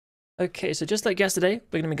Okay, so just like yesterday,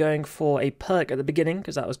 we're going to be going for a perk at the beginning,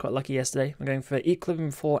 because that was quite lucky yesterday. We're going for Equilibrium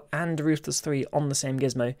 4 and Ruthless 3 on the same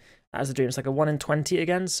gizmo. That is a dream. It's like a 1 in 20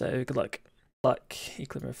 again, so good luck.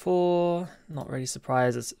 Equilibrium 4, not really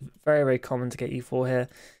surprised. It's very, very common to get E4 here.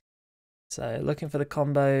 So looking for the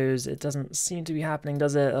combos. It doesn't seem to be happening,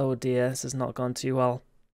 does it? Oh dear, this has not gone too well.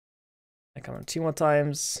 Come on, 2 more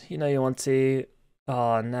times. You know you want to.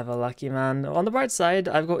 Oh, never lucky, man. On the bright side,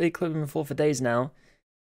 I've got Equilibrium 4 for days now,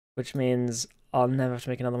 which means I'll never have to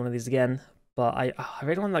make another one of these again. But I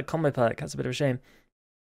really want that combo perk. That's a bit of a shame.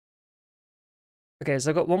 Okay,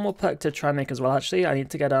 so I've got one more perk to try and make as well, actually. I need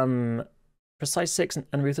to get Precise 6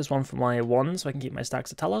 and Ruthless 1 for my 1, so I can keep my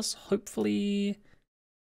stacks of Telos. Hopefully...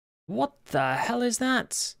 What the hell is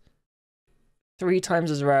that? 3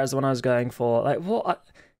 times as rare as the one I was going for. Like, what?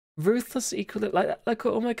 Ruthless Equilibrium... Like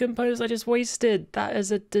all my combos I just wasted. That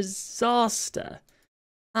is a disaster.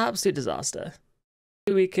 Absolute disaster.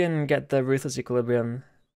 We can get the Ruthless Equilibrium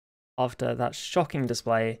after that shocking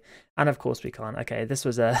display, and of course we can't. Okay, this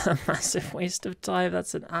was a massive waste of time.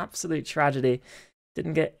 That's an absolute tragedy.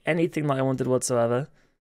 Didn't get anything that I wanted whatsoever.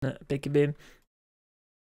 Big boom.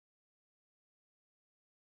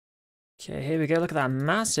 Okay, here we go. Look at that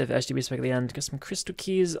massive SGB spec at the end. Get some crystal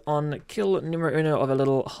keys on kill numero uno of a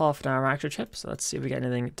little half-an-hour reactor chip. So let's see if we get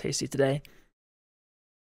anything tasty today.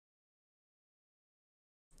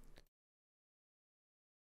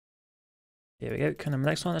 Here we go, kind of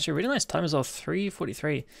next one. Actually, really nice time as well,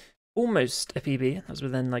 3:43. Almost a PB. That was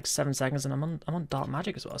within like 7 seconds, and I'm on Dark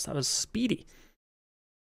Magic as well, so that was speedy.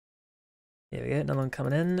 Here we go, another one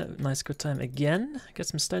coming in. Nice good time again. Get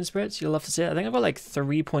some Stone Spirits, you'll love to see it. I think I've got like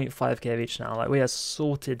 3.5k of each now. Like, we are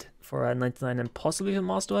sorted for 99 and possibly for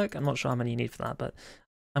Masterwork. I'm not sure how many you need for that, but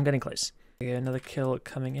I'm getting close. Here we go, another kill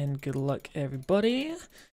coming in. Good luck, everybody.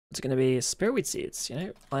 It's going to be Spiritweed Seeds, you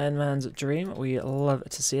know, Iron Man's dream. We love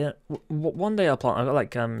to see it. One day I'll plant. I've got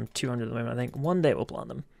like 200 at the moment, I think. One day we'll plant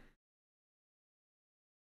them.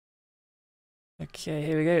 Okay,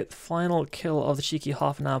 here we go. Final kill of the cheeky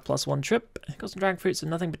half-an-hour plus 1 trip. Got some Dragon Fruits and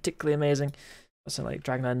nothing particularly amazing. Also, like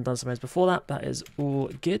Dragon Knight and done some modes before that. That is all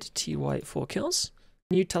good. TY 4 kills.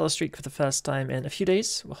 New Telos streak for the first time in a few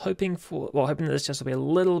days. We're hoping that this chest will be a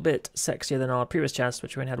little bit sexier than our previous chest,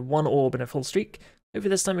 which we only had 1 orb in a full streak. Hopefully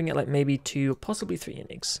this time we can get like maybe 2, possibly 3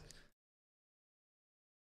 innings.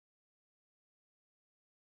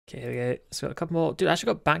 Okay, here we go. So got a couple more. Dude, I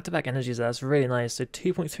actually got back-to-back energies there. That's really nice. So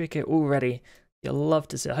 2.3k already. You'll love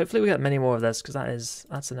to see it. Hopefully we get many more of this, because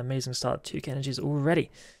that's an amazing start. 2k energies already.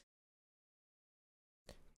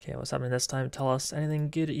 Okay, what's happening this time? Tell us anything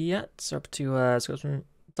good yet? So up to let's got some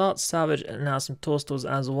darts, salvage, and now some toastals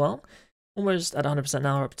as well. Almost at 100%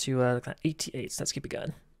 now. We're up to 88. So let's keep it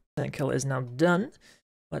going. That kill is now done.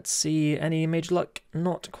 Let's see any major luck.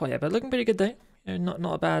 Not quite yet, but looking pretty good though. You know,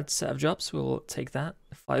 not a bad set of drops. We'll take that.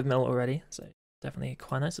 5 mil already, so definitely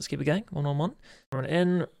quite nice. Let's keep it going. 1-on-1. Run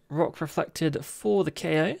in. Rock reflected for the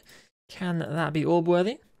KO. Can that be orb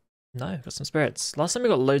worthy? No, got some spirits. Last time we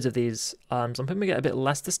got loads of these, so I'm hoping we get a bit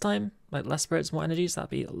less this time. Like less spirits, more energies. That'd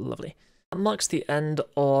be lovely. That marks the end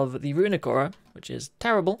of the Runic Aura, which is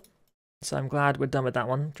terrible. So I'm glad we're done with that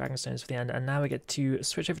one. Dragonstones for the end. And now we get to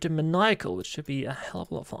switch over to Maniacal, which should be a hell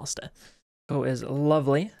of a lot faster. Oh, is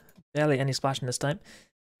lovely. Barely any splashing this time.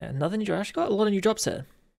 Another new drop. I actually got a lot of new drops here.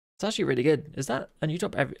 It's actually really good. Is that a new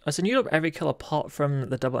drop every... It's a new drop every kill apart from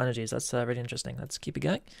the double energies. That's really interesting. Let's keep it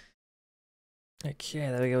going. Okay,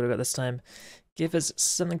 there we go. What do we got this time? Give us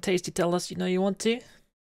something tasty. Tell us you know you want to.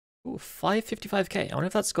 Ooh, 555k. I wonder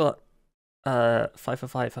if that's got 5 for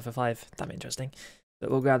 5, 5 for 5. That'd be interesting. But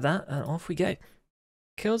we'll grab that, and off we go.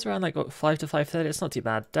 Kills around like what, 5 to 530. It's not too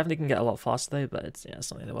bad. Definitely can get a lot faster though, but it's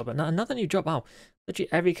not really well. But another new drop. Wow, literally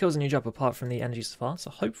every kill's a new drop apart from the energy so far. So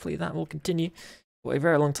hopefully that will continue for a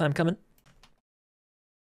very long time coming.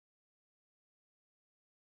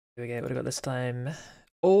 Here we go. What do we got this time?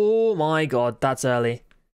 Oh my god, that's early.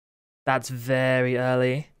 That's very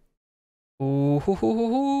early.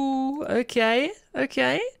 Ooh, okay,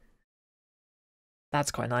 okay. That's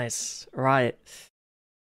quite nice. Right.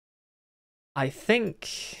 I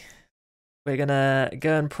think we're gonna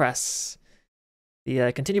go and press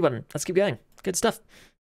the continue button. Let's keep going. Good stuff.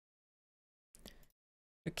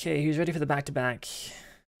 Okay, who's ready for the back-to-back?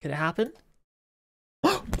 Could it happen?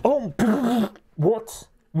 Oh, what?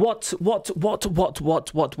 What?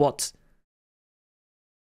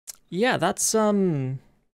 Yeah, that's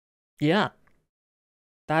yeah.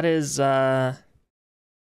 That is yeah,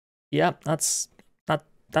 that's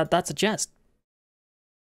a jest.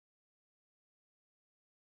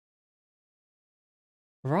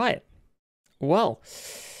 Right. Well,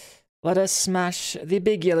 let us smash the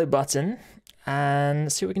big yellow button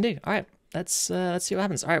and see what we can do. All right, let's see what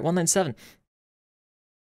happens. All right, 197.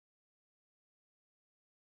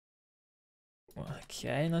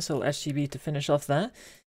 Okay, nice little SGB to finish off there.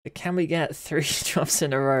 But can we get 3 drops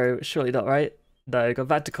in a row? Surely not, right? No, go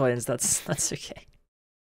back to coins. That's okay.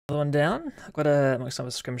 Another one down. I've got to make some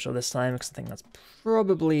skirmisher this time because I think that's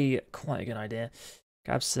probably quite a good idea.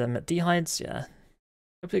 Grab some dehides, yeah.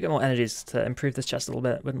 Hopefully get more energies to improve this chest a little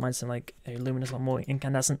bit. Wouldn't mind some like a luminous or more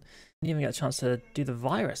incandescent. Didn't even get a chance to do the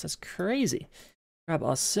virus. That's crazy. Grab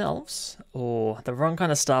ourselves, or the wrong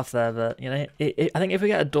kind of stuff there, but you know, I think if we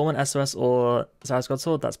get a dormant SOS or Zyrus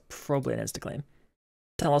Godsword, that's probably an insta-claim.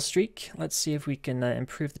 Telos streak. Let's see if we can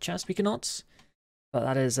improve the chest. We cannot. But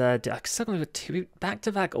that is suddenly with 2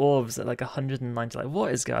 back-to-back orbs at like 190. Like,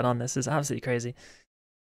 what is going on? This is absolutely crazy.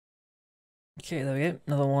 Okay, there we go.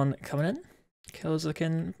 Another one coming in. Kills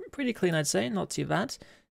looking pretty clean, I'd say. Not too bad.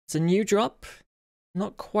 It's a new drop.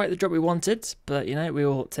 Not quite the drop we wanted, but you know, we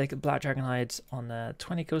will take a Black Dragon Hide on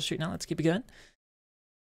 20 kill streak now. Let's keep it going.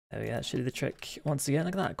 There we go. That should do the trick once again.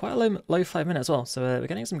 Look at that. Quite a low 5 minutes as well. So we're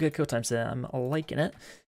getting some good kill times here. I'm liking it.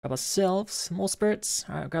 Grab ourselves more spirits.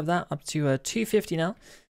 All right, grab that up to 250 now.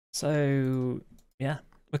 So yeah,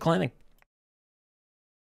 we're climbing.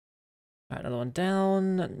 All right, another one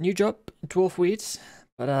down. New drop, dwarf weed.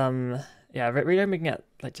 But yeah, really don't make it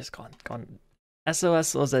like just gone.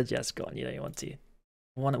 SOS or ZGS gone. You know you want to.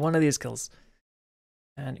 One of these kills.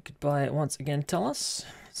 And goodbye once again, Telos.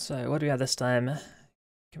 So what do we have this time?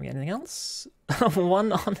 Can we get anything else?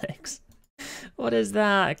 1 Onyx. What is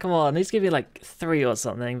that? Come on, needs to give you like 3 or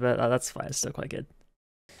something, but that's fine. It's still quite good.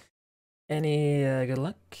 Any good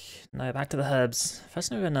luck? No, back to the herbs. First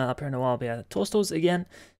time we've been up here in a while, but yeah, Toastals again.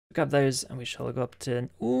 Grab those, and we shall go up to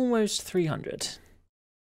almost 300.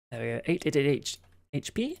 There we go, 888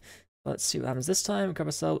 HP. Let's see what happens this time. Grab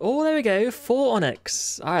ourselves. Oh, there we go, 4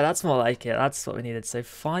 Onyx. All right, that's more like it. That's what we needed. So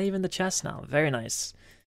 5 in the chest now. Very nice.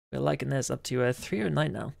 We're liking this up to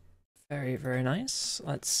 309 now. Very, very nice.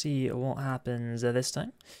 Let's see what happens this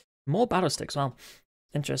time. More battle sticks. Wow.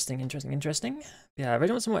 Interesting. Yeah, I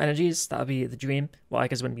really want some more energies. That would be the dream. Well, I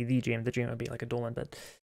guess it wouldn't be the dream. The dream would be like a dormant, but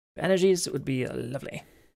energies would be lovely.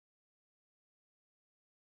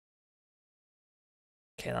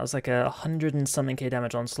 Okay, that was like 100 and something K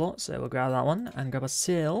damage onslaught, so we'll grab that one and grab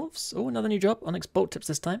ourselves. Oh, another new drop. Onyx bolt tips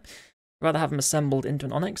this time. I'd rather have them assembled into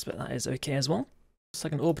an Onyx, but that is okay as well.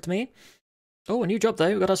 Second orb to me. Oh, a new drop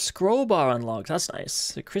though. We've got a scroll bar unlocked. That's nice.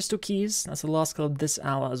 So crystal keys. That's the last kill of this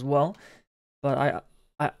hour as well. But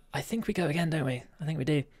I think we go again, don't we? I think we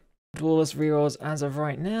do. Dwarves rerolls as of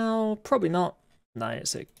right now. Probably not. No.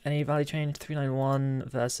 So any value change 391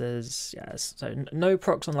 versus yes. So no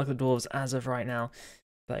procs on like the dwarves as of right now.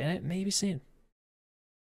 But you know, maybe soon.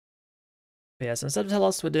 But yeah, so instead of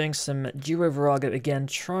Telos, we're doing some Duo Virago again,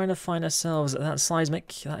 trying to find ourselves that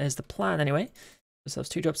seismic. That is the plan anyway. Ourselves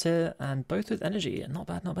 2 drops here, and both with energy. Not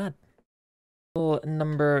bad, not bad. For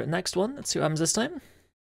next one, let's see what happens this time.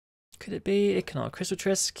 Could it be? It cannot. Crystal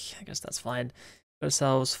Trisk, I guess that's fine. Got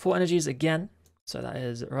ourselves 4 energies again, so that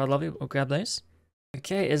is rather lovely. We'll grab those.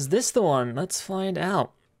 Okay, is this the one? Let's find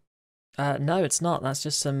out. No, it's not. That's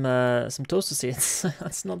just some toaster seeds.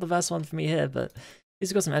 That's not the best one for me here, but at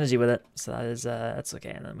least we've got some energy with it, so that is that's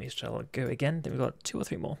okay. And then we shall go again. Then we've got 2 or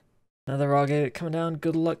 3 more. Another Rago coming down.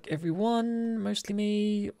 Good luck, everyone. Mostly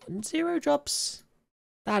me. 0 drops.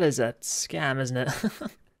 That is a scam, isn't it?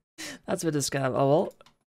 That's a bit of a scam. Oh well.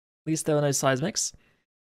 At least there were no seismics.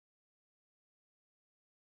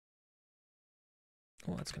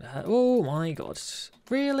 Oh, that's gonna hurt. Oh my god.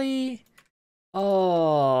 Really?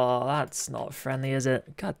 Oh, that's not friendly, is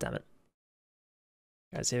it? God damn it.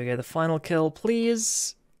 Guys, here we go. The final kill,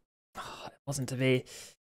 please. Oh, it wasn't to be.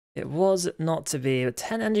 It was not to be.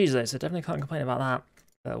 10 energies though, so definitely can't complain about that.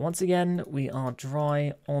 But once again, we are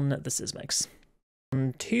dry on the seismics.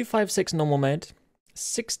 256 normal mode,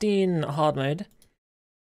 16 hard mode,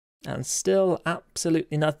 and still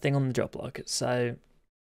absolutely nothing on the drop block. So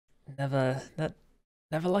never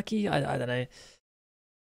lucky. I don't know.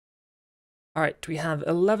 All right, we have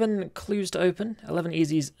 11 clues to open, 11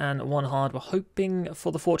 easies and 1 hard. We're hoping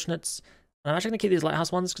for the fortunates. I'm actually gonna keep these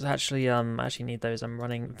lighthouse ones because I actually need those. I'm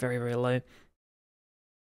running very, very low.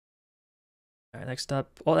 All right, next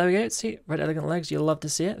up. Oh, there we go. See, red elegant legs. You'll love to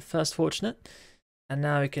see it. First fortunate, and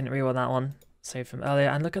now we can reroll that one. Saved from earlier,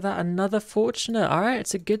 and look at that, another fortunate. All right,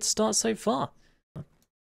 it's a good start so far. Here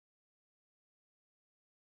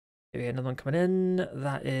we go, another one coming in.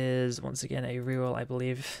 That is once again a reroll, I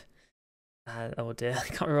believe. Oh dear, I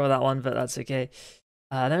can't reroll that one, but that's okay.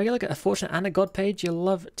 Then we go look at a fortunate and a god page. You'll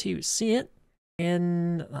love to see it.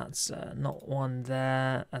 That's not one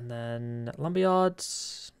there, and then lumberyard.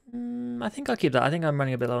 I think I'll keep that. I think I'm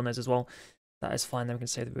running a bit low on those as well. That is fine. Then we can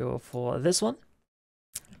save the reroll for this one.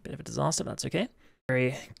 A bit of a disaster, but that's okay.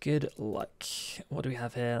 Very good luck. What do we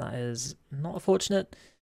have here? That is not a fortunate.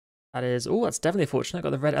 That is, oh, that's definitely fortunate. I've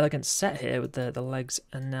got the red elegant set here with the legs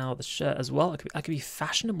and now the shirt as well. I could be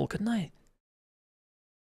fashionable, couldn't I?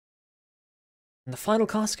 And the final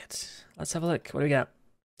casket. Let's have a look. What do we get?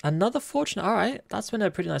 Another fortunate. All right, that's been a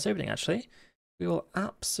pretty nice opening actually. We will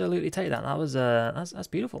absolutely take that. That was that's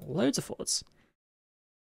beautiful. Loads of forts.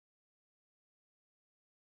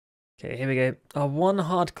 Okay, here we go. One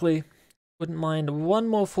hard clue. Wouldn't mind one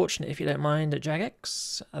more fortunate if you don't mind,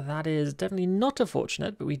 Jagex. That is definitely not a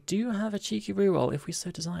fortunate, but we do have a cheeky reroll if we so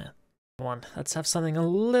desire. Come on, let's have something a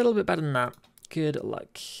little bit better than that. Good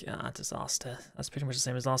luck. Disaster. That's pretty much the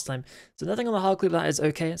same as last time. So nothing on the hard clue, that is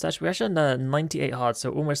okay. It's actually, we're actually on 98 hard, so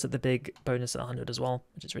almost at the big bonus at 100 as well,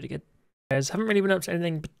 which is really good. Guys, haven't really been up to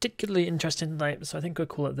anything particularly interesting tonight, so I think we'll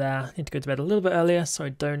call it there. I need to go to bed a little bit earlier so I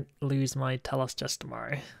don't lose my Telos just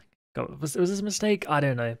tomorrow. God, was this a mistake? I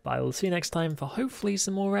don't know, but I will see you next time for hopefully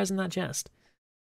some more rares in that chest.